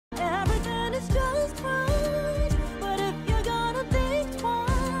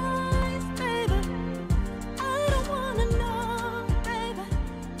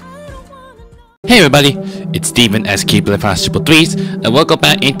Hey everybody, it's Steven SK353s and welcome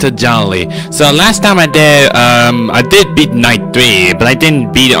back into Jolly. So last time I did beat night 3, but I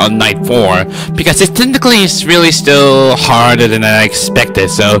didn't beat it on night 4 because it's really still harder than I expected.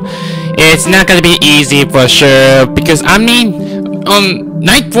 So it's not gonna be easy for sure because I mean on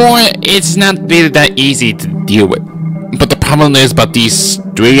night 4 it's not really that easy to deal with. But the problem is about these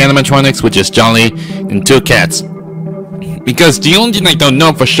 3 animatronics, which is Jolly and 2 cats. Because the only thing I don't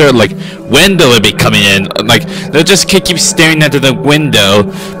know for sure, like, when they'll be coming in. Like, they'll just keep staring into the window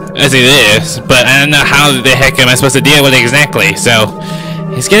as it is, but I don't know how the heck am I supposed to deal with it exactly. So,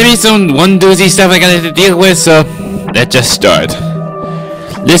 it's gonna be some one doozy stuff I gotta have to deal with, so let's just start.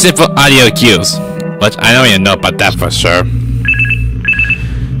 Listen for audio cues, but I don't even know about that for sure.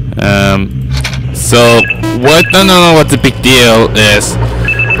 So, I don't know what the big deal is.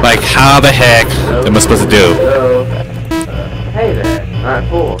 Like, how the heck am I supposed to do? Hey there, Night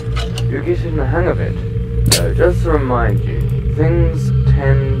 4. You're getting the hang of it. Just to remind you, things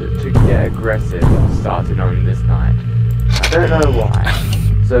tend to get aggressive starting on this night. I don't know why.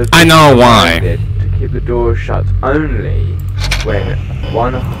 So I know why. To keep the door shut only when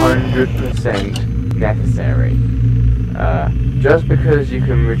 100% necessary. Just because you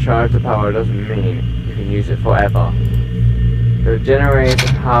can recharge the power doesn't mean you can use it forever. The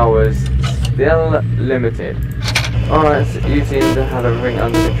generator power's still limited. Alright, so you seem to have everything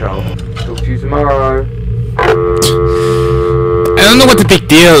under control. Talk to you tomorrow. I don't know what the big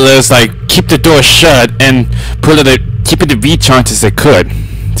deal is, like, keep the door shut and keep it recharged as it could.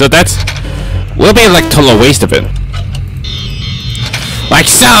 So will be like total waste of it. Like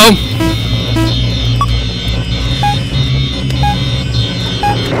so!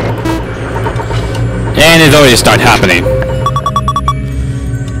 And it already started happening.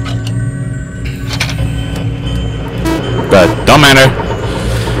 But don't matter.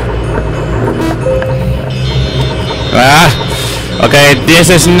 Okay, this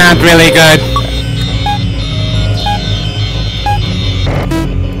is not really good.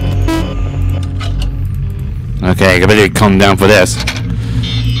 Okay, I better calm down for this.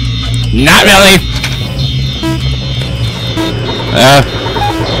 Not really.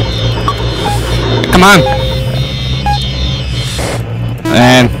 Come on.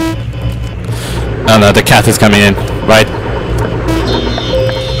 And oh no, the cat is coming in, right?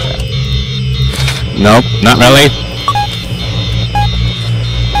 Nope, not really.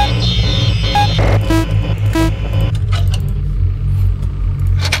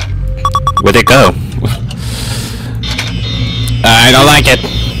 Where'd it go? I don't like it.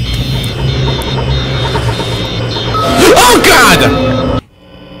 Oh God!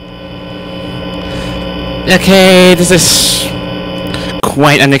 Okay, this is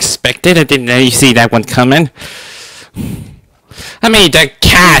quite unexpected. I didn't really see that one coming. I mean, that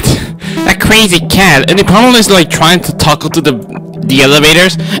cat, that crazy cat, and the problem is like trying to toggle to the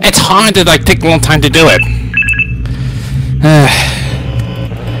elevators. It's hard to like take a long time to do it.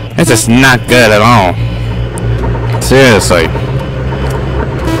 This is not good at all. Seriously.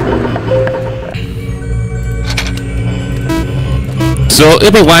 So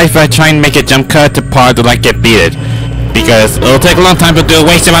it'll be wise if I try and make a jump cut to part to like get beaten, because it'll take a long time to do a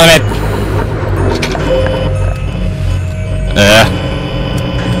waste amount of it.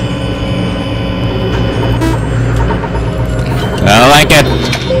 I don't like it.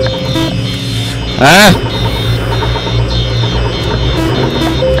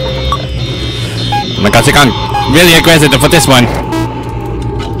 Oh my God, I got really aggressive for this one.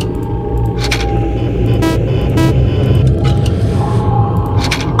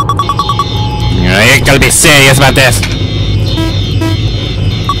 You gotta be serious about this. 2,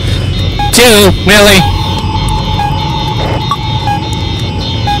 really?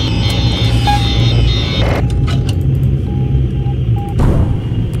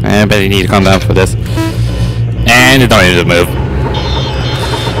 I bet you need to calm down for this. And you don't need to move.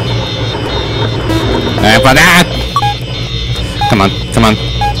 And for that! Come on, come on.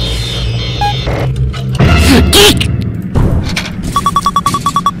 Geek!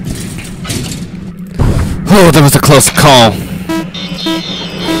 Oh, that was a close call.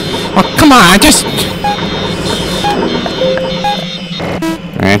 Oh, come on, just...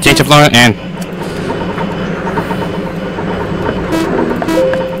 And change the floor, and...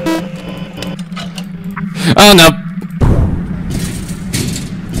 Oh no!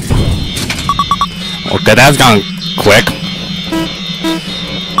 Okay, that's gone quick.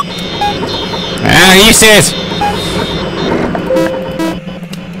 Ah, are you serious?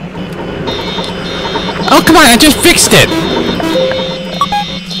 Oh, come on, I just fixed it!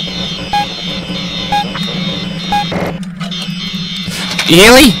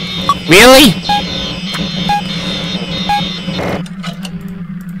 Really? Really?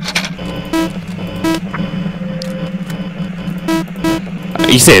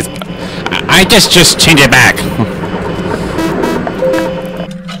 You see it? I just change it back.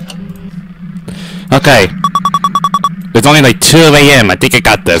 Okay. It's only like 2 a.m. I think I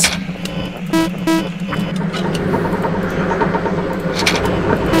got this.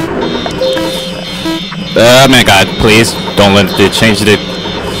 Oh my god, please don't let it change it.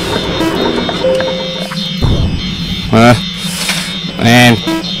 Man.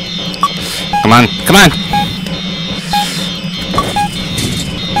 Come on, come on!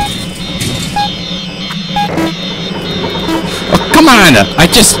 Oh, come on! I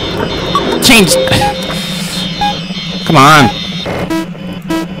just changed. Come on.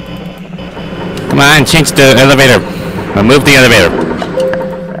 Come on, change the elevator. Move the elevator.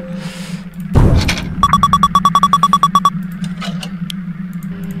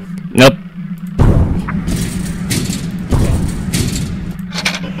 Nope.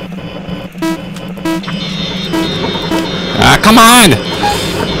 Come on!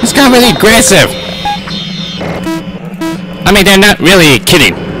 This got really aggressive. I mean, they're not really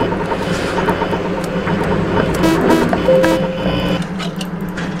kidding.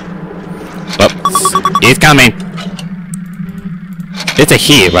 Oh, he's coming. It's a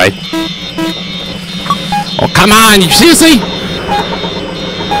he, right? Oh, come on! Seriously?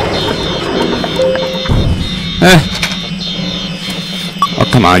 Oh,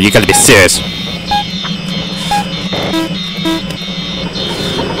 come on! You gotta be serious.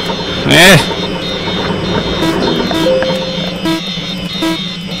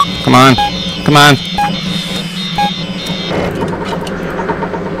 Come on, come on.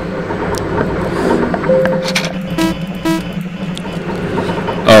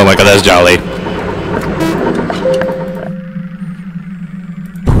 Oh my god, that's jolly.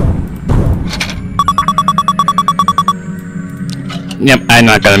 Yep, I'm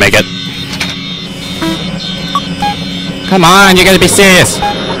not gonna make it. Come on, you gotta be serious.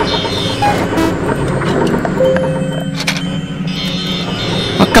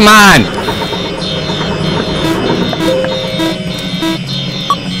 Oh, come on!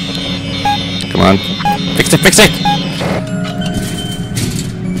 Come on. Fix it, fix it!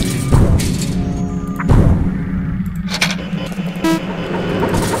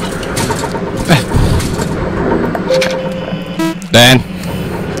 Then,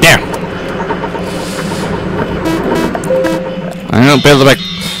 there! I know, build like a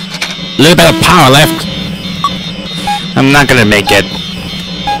little bit of power left. I'm not gonna make it.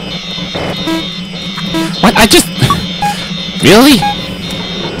 What? I just... Really?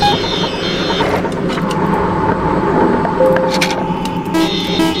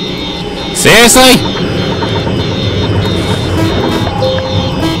 Seriously?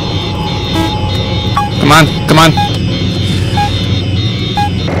 Come on, come on.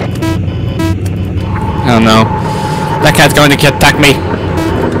 Oh no. That cat's going to attack me.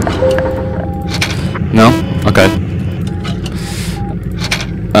 No? Okay.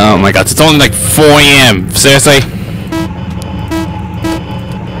 Oh my god, it's only like 4 a.m. Seriously?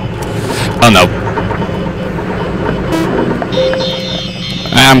 Oh no.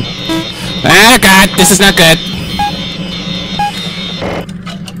 Oh god, this is not good.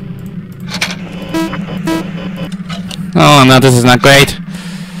 Oh no, this is not great.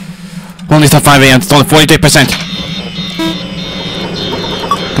 Only till 5 a.m. It's only 43%.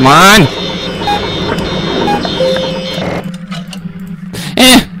 Come on!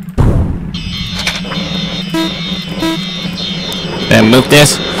 Then move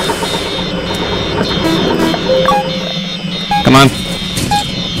this. Come on.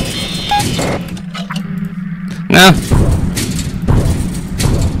 No.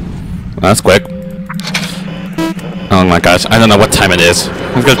 Well, that's quick. Oh my gosh, I don't know what time it is.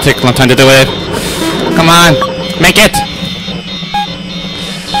 It's gonna take a long time to do it. Come on, make it!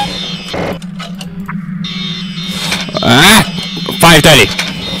 Ah! 5:30.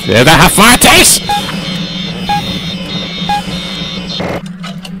 Did that have far taste?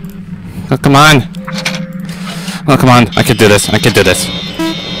 Oh, come on. Oh, come on. I can do this. I can do this.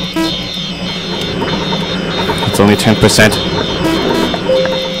 It's only 10%.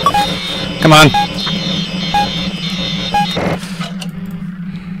 Come on.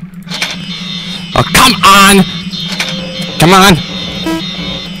 Oh, come on! Come on!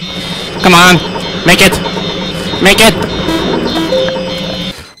 Come on! Make it! Make it!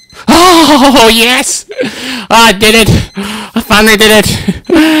 Oh, yes! Oh, I did it! I finally did it!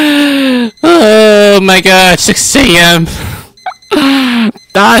 Oh my god, 6 a.m.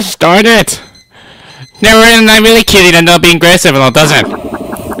 Gosh darn it! Never, not really kidding and not being aggressive and all, doesn't it?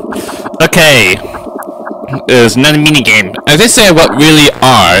 Okay. It's not a minigame. I didn't say what really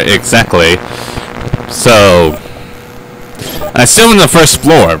are exactly. So, Still on the first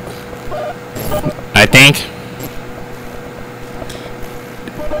floor, I think.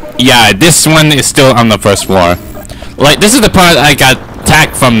 Yeah, this one is still on the first floor. Like, this is the part I got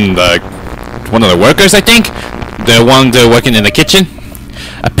attacked from one of the workers, I think. The one they're working in the kitchen.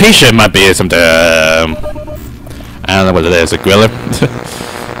 I'm pretty sure it might be something. I don't know what it is, a griller.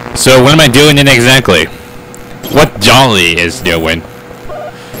 So what am I doing in exactly? What Jolly is doing?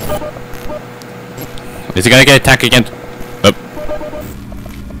 Is he gonna get attacked again?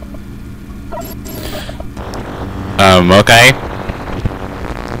 Oh. Okay.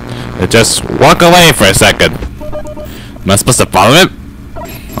 Just walk away for a second. Am I supposed to follow it?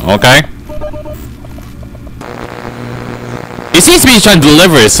 Okay. He seems to be trying to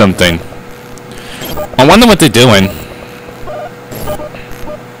deliver something. I wonder what they're doing.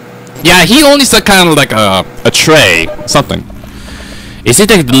 Yeah, he only said kind of like a tray, something. Is he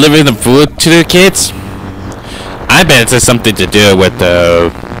like delivering the food to the kids? I bet it has something to do with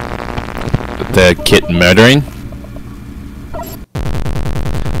the kid murdering.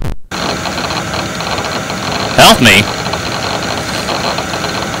 Help me?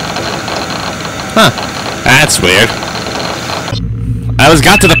 Huh? That's weird. I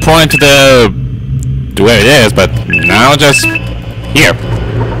got to the point to where it is, but now just here.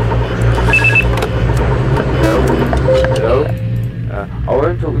 Hello? I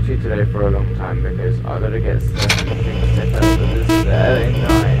won't talk to you today for a long time because I gotta get some things set up for this night.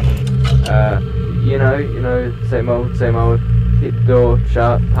 You know, same old. Keep the door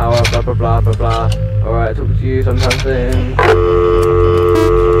shut, power, blah blah blah blah blah. Alright, talk to you sometime soon. Are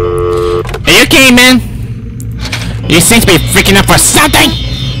you okay, man? You seem to be freaking out for something!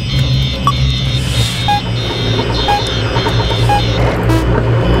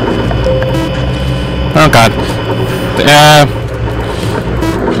 Oh god.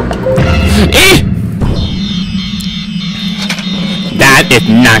 That is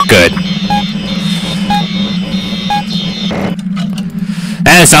not good.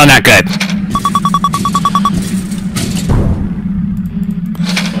 That is so not good.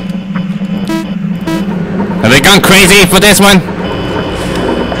 Have they gone crazy for this one?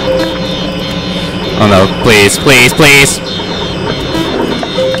 Oh no, please, please, please.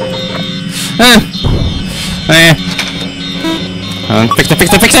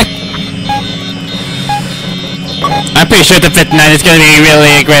 Fix it! I'm pretty sure the Fit Knight is gonna be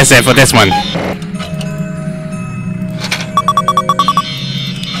really aggressive for this one.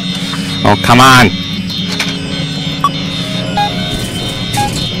 Oh, come on!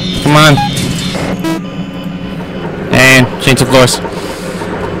 Come on! And change the floors.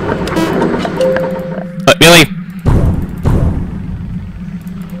 Really?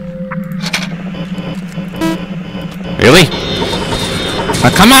 Really? Oh,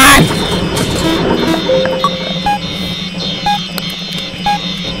 come on!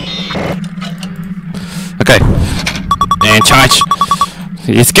 Okay. And charge.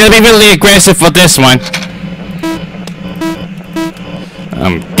 It's gonna be really aggressive for this one.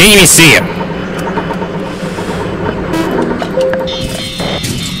 Didn't even see him.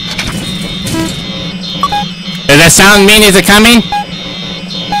 Does that sound mean is it coming?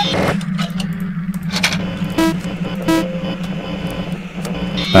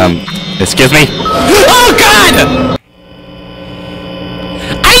 Excuse me? Oh god!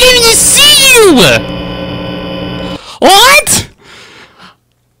 I didn't even see you! What?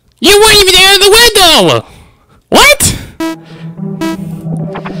 You weren't even there in the window! What?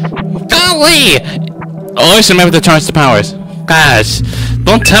 Golly! Always remember to charge the powers. Gosh,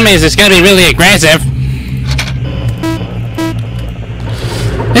 don't tell me it's gonna be really aggressive.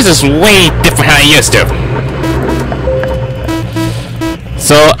 This is way different how I used to.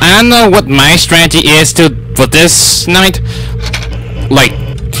 So I don't know what my strategy is for this night. Like,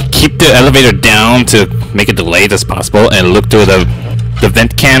 keep the elevator down to make it delayed as possible and look through the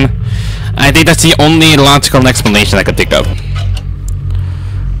vent cam. I think that's the only logical explanation I could think of.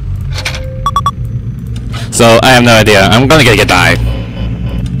 So I have no idea. I'm gonna get a die.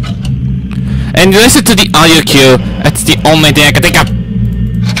 And listen to the audio cue. That's the only thing I can think of.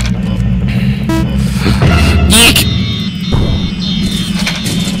 Eek!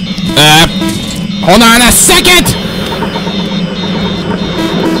 Hold on a second!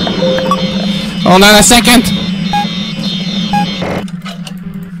 Hold on a second!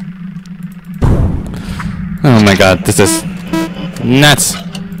 Oh my god, this is nuts.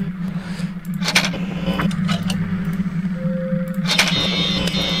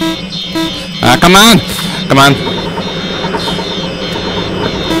 Come on! Come on!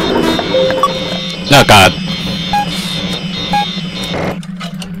 Oh god.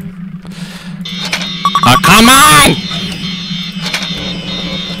 Oh, come on!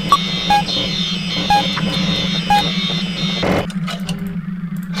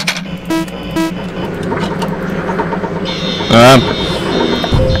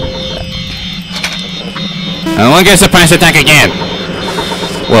 I won't get a surprise attack again.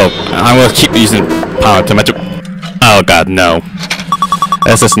 Well, I will keep using power to match. Oh god, no.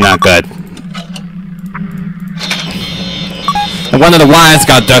 This is not good. And one of the wires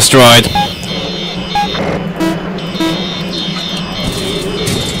got destroyed.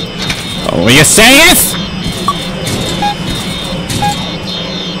 Oh, are you serious?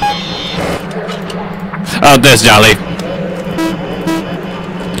 Oh, there's Jolly.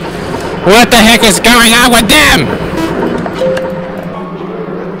 What the heck is going on with them?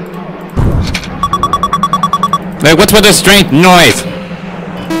 Like, what's with this strange noise?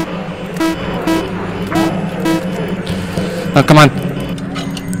 Oh, come on.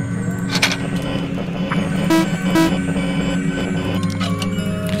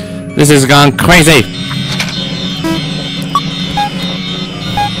 This has gone crazy.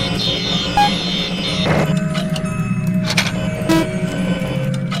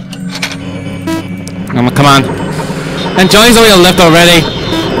 Come on. And Johnny's already left already.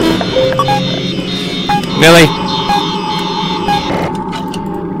 Really?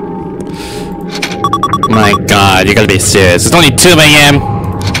 My god, you gotta be serious. It's only 2 AM.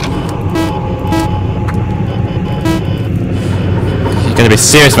 You gotta be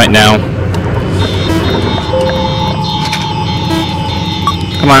serious right now.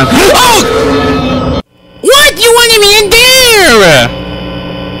 Come on. Oh! What? You wanted me in there?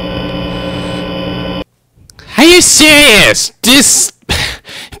 Are you serious? This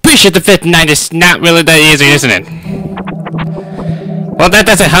push at the fifth night is not really that easy, isn't it? Well, that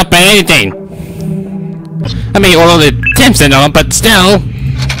doesn't help by anything. I mean, all the attempts and all, but still.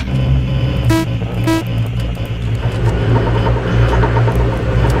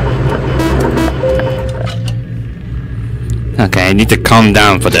 Okay, I need to calm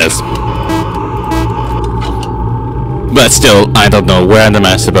down for this. But still, I don't know what am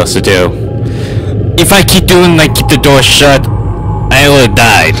I supposed to do. If I keep doing like keep the door shut, I will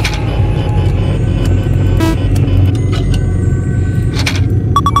die.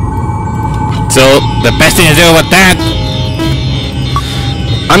 So the best thing to do with that,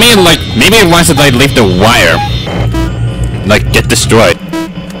 I mean, like maybe it wants to like leave the wire, like get destroyed.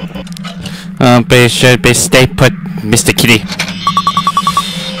 But should be stay put, Mr. Kitty.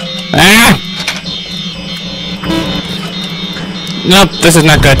 Ah! Nope, this is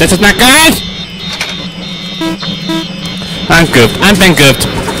not good. This is not good. I'm goofed. I'm been goofed.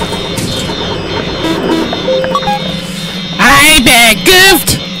 I been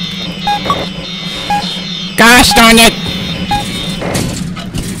goofed. Gosh darn it.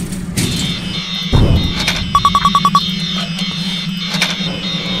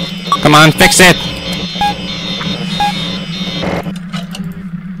 Come on, fix it.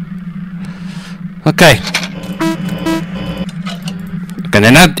 Okay. Okay,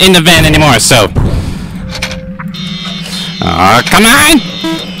 they're not in the van anymore, so. Oh, come on!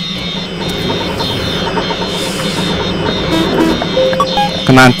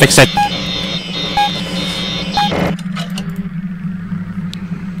 Come on, fix it.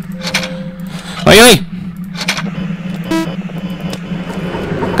 Oi, oi!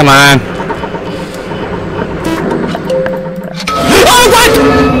 Come on. Oh, what?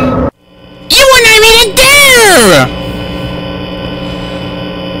 You were not even there!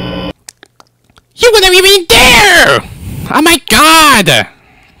 You were not even there! Oh my god!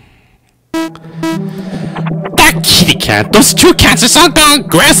 That kitty cat, those two cats are so darn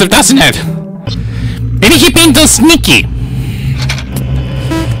aggressive, doesn't it? Maybe he being so sneaky.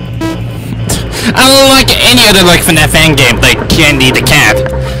 Unlike any other like FNAF fan game, like Candy the cat.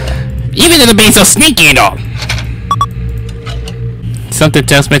 Even though they're being so sneaky and all. Something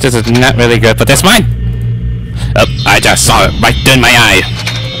tells me this is not really good, but that's fine. Oh, I just saw it right in my eye.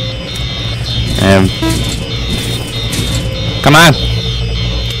 Come on.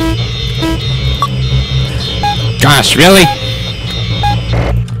 Gosh, really?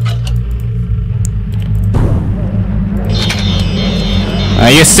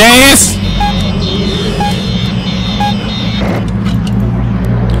 Are you serious?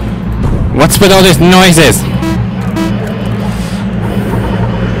 What's with all these noises?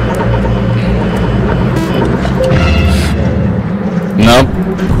 Nope.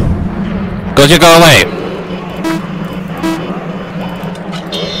 You go away.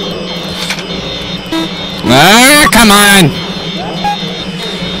 Ah, come on!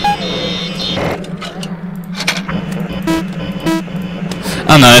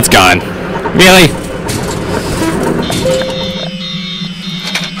 Oh no, it's gone. Really?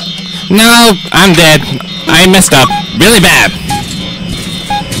 No, I'm dead. I messed up. Really bad.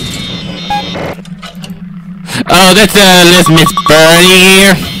 Oh, that's Miss Birdie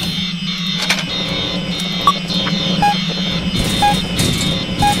here.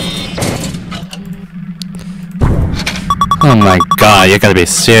 my god, you gotta be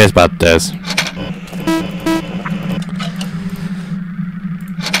serious about this.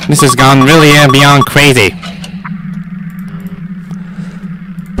 This has gone really beyond crazy.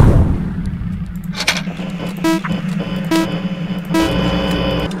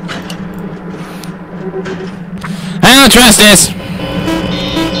 I don't trust this!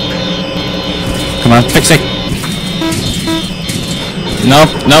 Come on, fix it. Nope,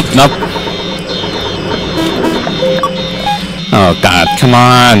 nope, nope. Oh god, come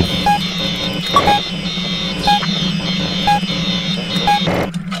on.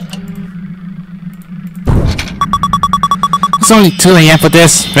 It's only 2 AM for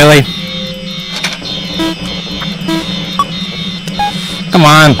this, really? Come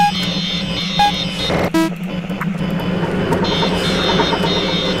on.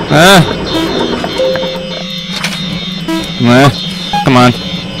 Come on.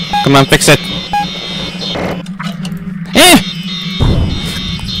 Come on, fix it. Eh!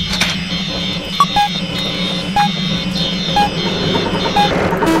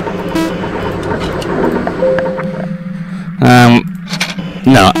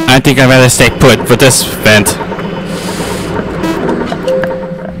 No, I think I'd rather stay put for this vent.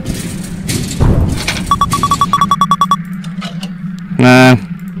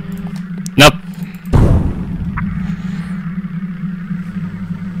 Nope.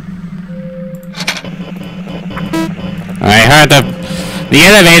 I heard the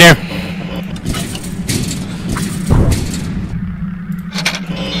elevator.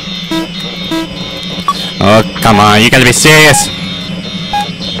 Oh, come on, you gotta be serious.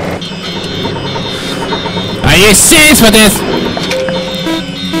 Are you serious with this?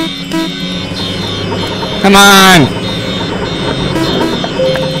 Come on.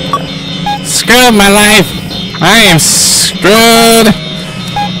 Screw my life. I am screwed.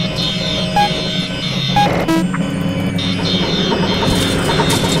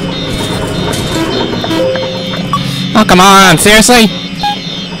 Oh, come on, seriously?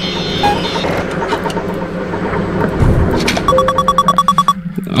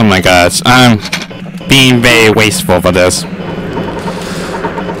 Oh my gosh, I'm being very wasteful for this.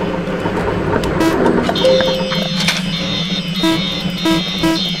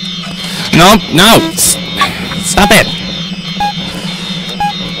 No, no! Stop it!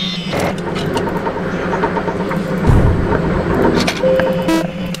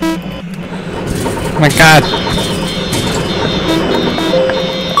 Oh my god!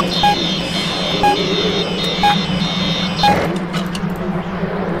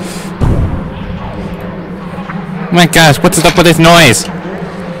 Oh my gosh, what's up with this noise?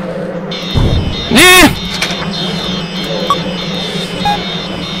 Ah!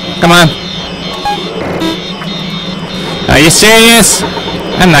 Come on. Are you serious?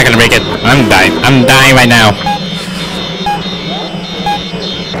 I'm not gonna make it. I'm dying. I'm dying right now.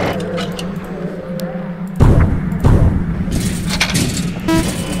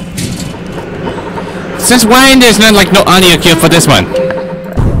 Since when there's not like no audio cue for this one?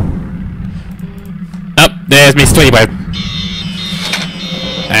 Oh, there's Miss Tweety-Bird.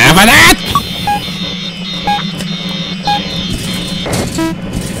 And for that!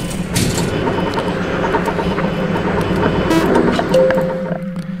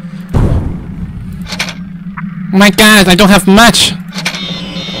 Oh my god, I don't have much!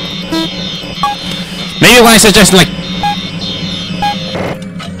 Maybe I suggest like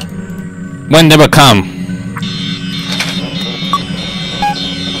when they will come.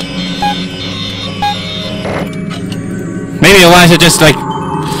 Maybe I should just like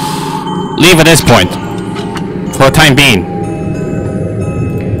leave at this point for the time being.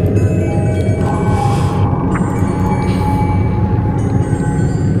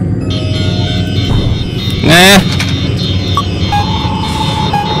 Nah.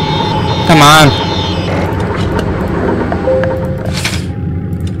 Come on.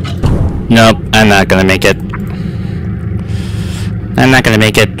 Nope, I'm not gonna make it. I'm not gonna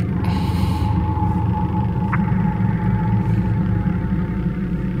make it.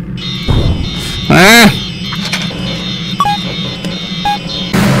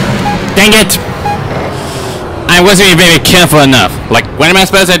 Dang it! I wasn't very careful enough. Like, what am I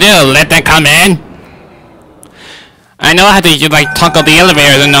supposed to do? Let them come in? I know how to like talk up the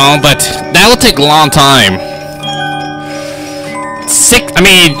elevators and all, but that will take a long time.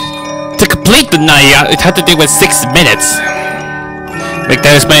 To complete the night, it had to do with 6 minutes. Like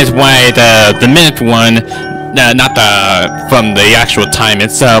that explains why the minute one, not from the actual time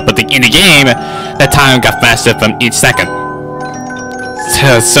itself, but in the game, the time got faster from each second.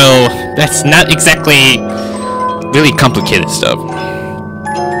 So that's not exactly really complicated stuff.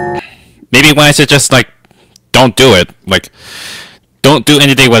 Maybe why I should just like don't do it. Like, don't do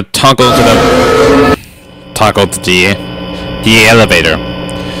anything but toggle to the elevator.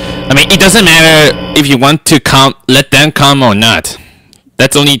 I mean, it doesn't matter if you want to let them come or not.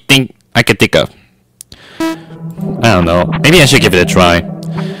 That's the only thing I can think of. I don't know. Maybe I should give it a try.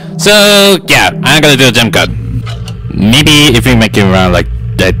 So yeah, I'm gonna do a jump cut. Maybe if we make it around like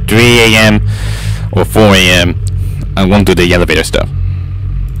at 3 a.m. or 4 a.m. I won't do the elevator stuff.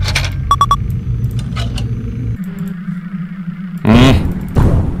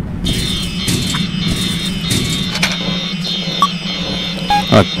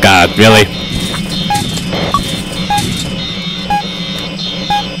 Oh god, really?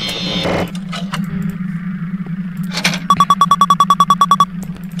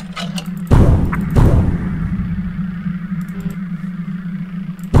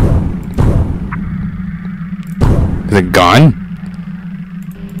 Is it gone?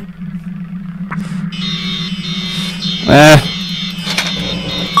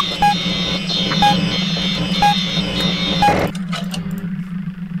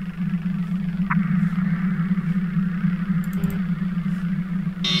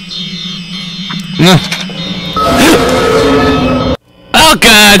 Oh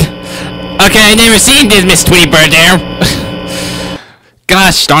god! Okay, I never seen this Miss Tweetbird there.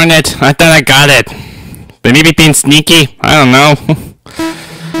 Gosh darn it, I thought I got it. But maybe being sneaky, I don't know.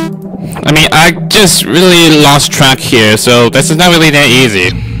 I mean, I just really lost track here, so this is not really that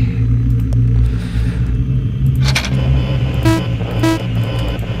easy.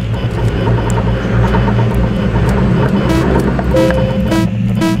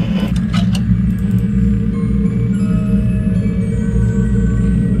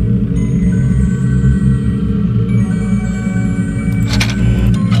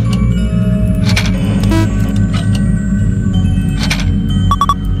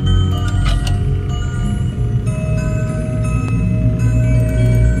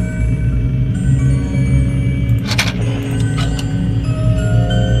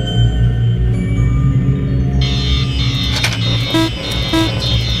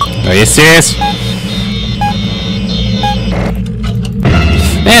 Are you serious?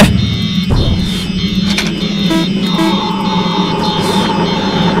 Yeah.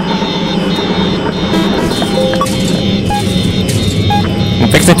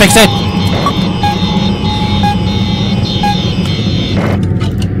 Fix it, fix it!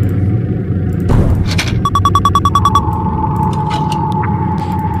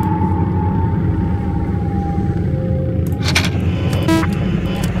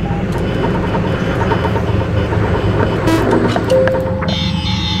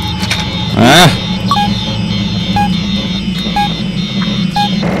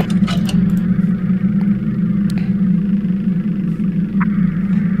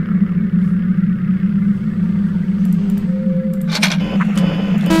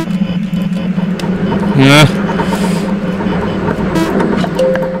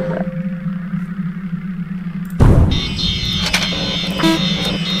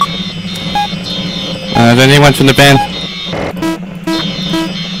 Is there anyone from the band?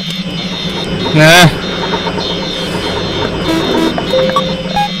 Nah.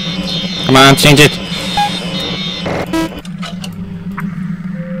 Come on, change it.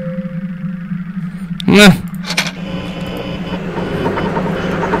 Nah.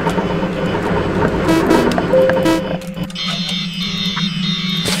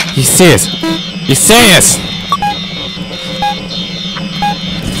 You serious? You serious?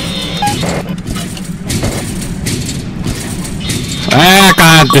 Ah,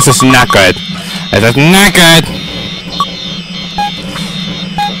 God, this is not good. This is not good.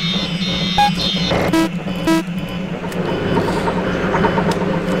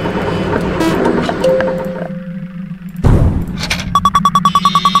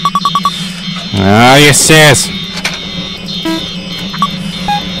 Are you serious?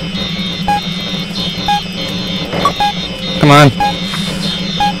 Come on.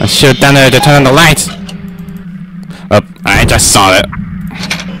 I should have done it to turn on the lights. Oh, I just saw it.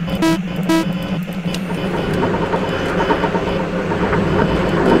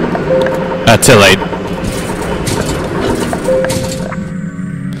 Too late.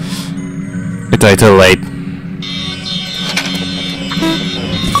 It's too late.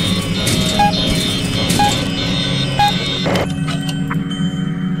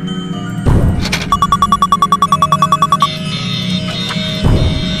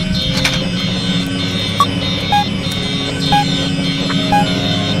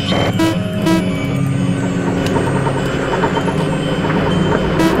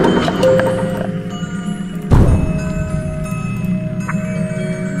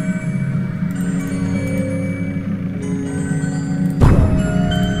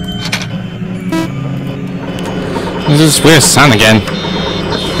 this weird sound again?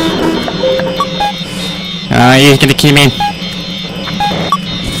 You're gonna keep me.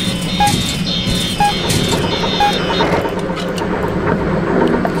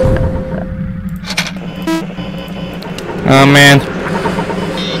 Oh man.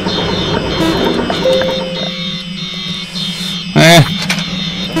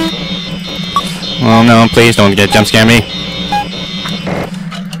 Oh no, please don't jump scare me.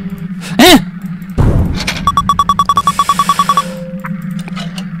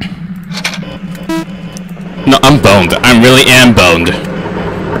 No, I'm boned. I really am boned.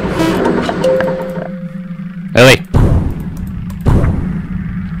 Really?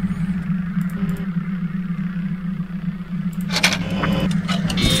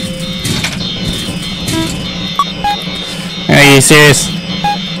 Are you serious?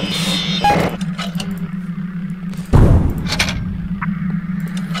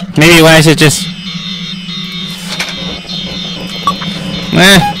 Maybe why I should just...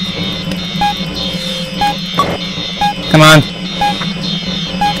 Come on.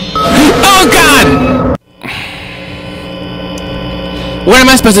 Oh god! What am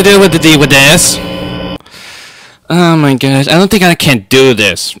I supposed to do with this? Oh my gosh, I don't think I can do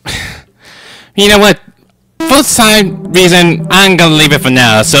this. You know what? For some reason, I'm gonna leave it for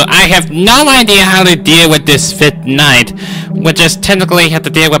now. So I have no idea how to deal with this 5th night. We just technically have to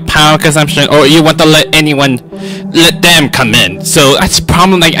deal with power consumption, or you want to let them come in. So that's the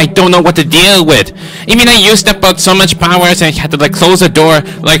problem. Like, I don't know what to deal with. Even I used up so much power, and I had to like close the door.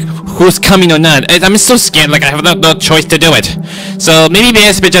 Like, who's coming or not? I'm so scared. Like, I have no choice to do it. So maybe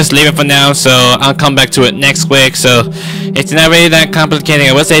best we just leave it for now. So I'll come back to it next week. So it's not really that complicated,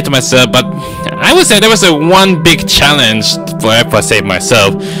 I would say to myself, but I would say there was one big challenge for save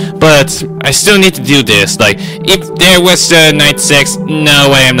myself, but I still need to do this. Like, if there was night 6, no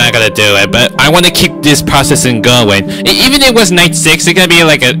way I'm not gonna do it. But I want to keep this processing going. Even if it was night 6, it's gonna be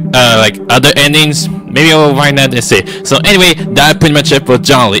like like other endings. Maybe I'll find out and see. So anyway, that's pretty much it for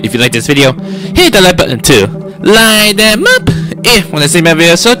Jolly. If you like this video, hit the like button too. Light them up. If you want to see my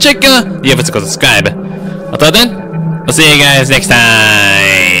videos, so check out. You have to go subscribe. Until then, I'll see you guys next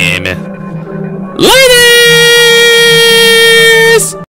time. Later!